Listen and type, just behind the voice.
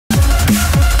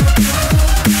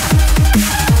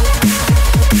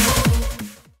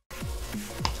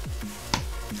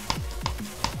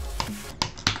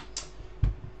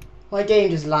My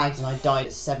game just lagged and I died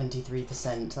at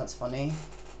 73%. That's funny.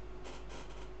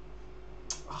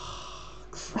 Oh,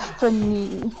 crap.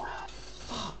 Funny.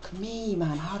 Fuck me,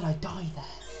 man. How did I die there?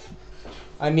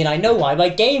 I mean, I know why. My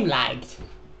game lagged.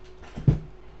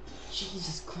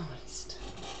 Jesus Christ.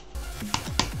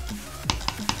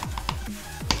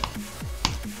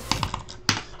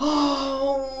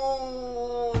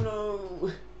 Oh,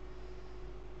 no.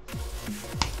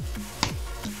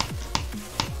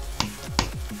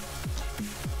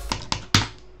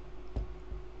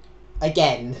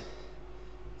 Again.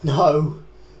 No.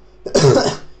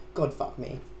 God fuck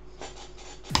me.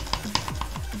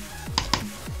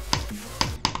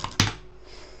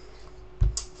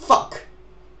 Fuck.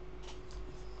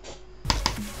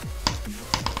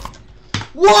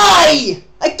 Why?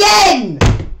 Again!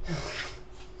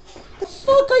 The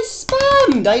fuck, I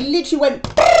spammed! I literally went...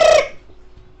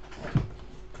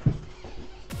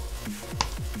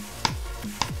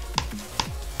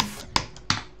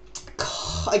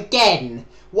 Again!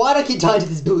 Why do I keep dying to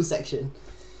this build section?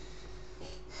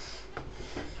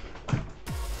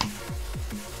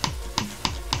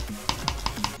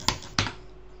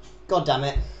 God damn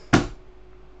it.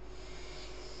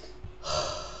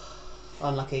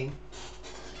 Unlucky.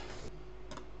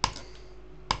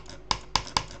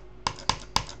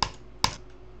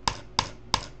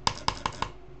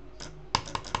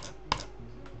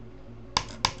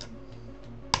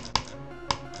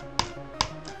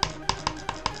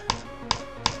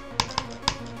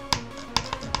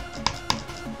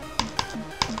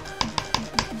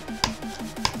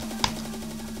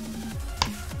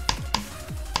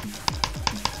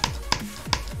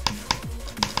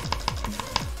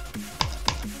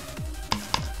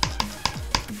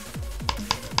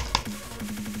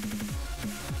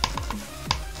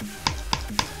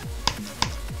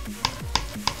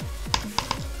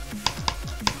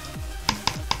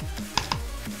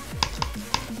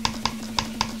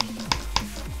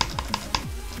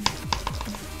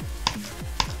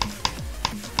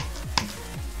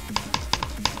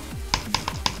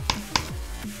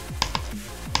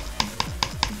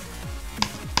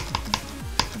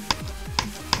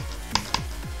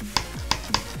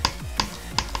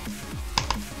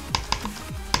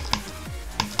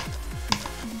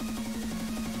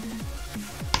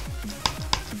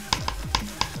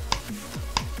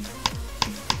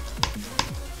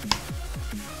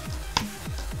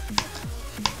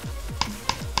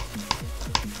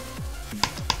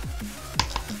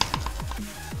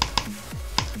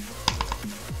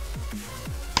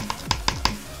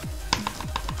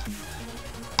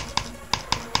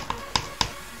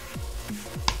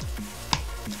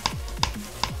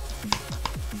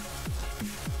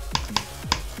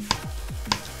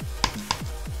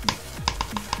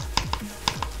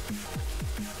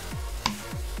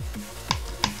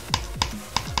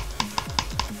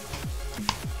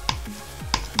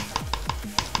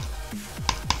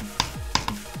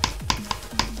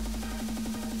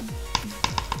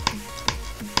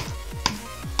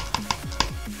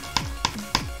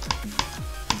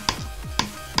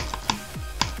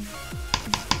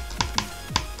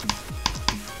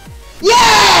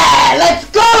 Yeah! Let's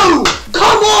go!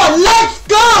 Come on, let's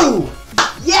go!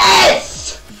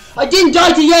 Yes! I didn't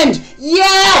die to the end!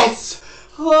 Yes!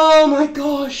 Oh my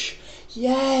gosh!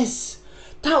 Yes!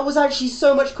 That was actually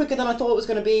so much quicker than I thought it was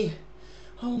going to be.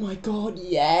 Oh my god,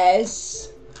 yes!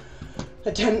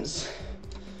 Attempts.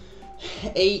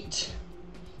 8,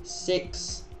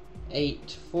 6,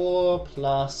 8, 4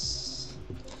 plus...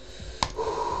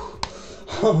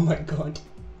 Oh my god.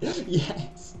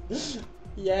 Yes!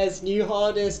 Yes, new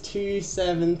hardest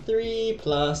 273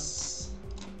 plus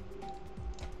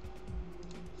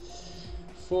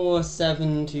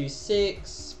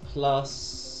 4726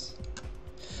 plus...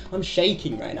 I'm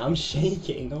shaking right now, I'm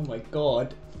shaking, oh my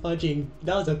god. Fudging,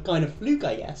 that was a kind of fluke,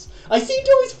 I guess. I seem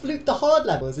to always fluke the hard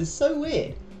levels, it's so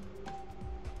weird.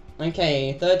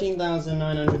 Okay,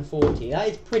 13,940, that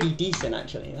is pretty decent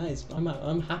actually, that is,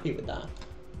 I'm happy with that.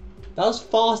 That was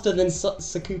faster than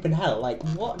Sakup in Hell, like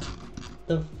what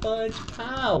the fudge,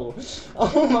 how?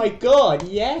 Oh my god,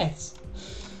 yes!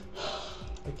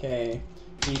 Okay,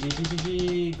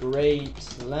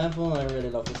 great level, I really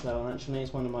love this level actually,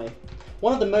 it's one of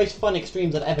the most fun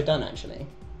extremes I've ever done actually.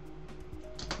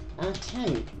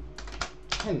 Attempts,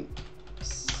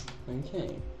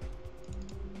 okay.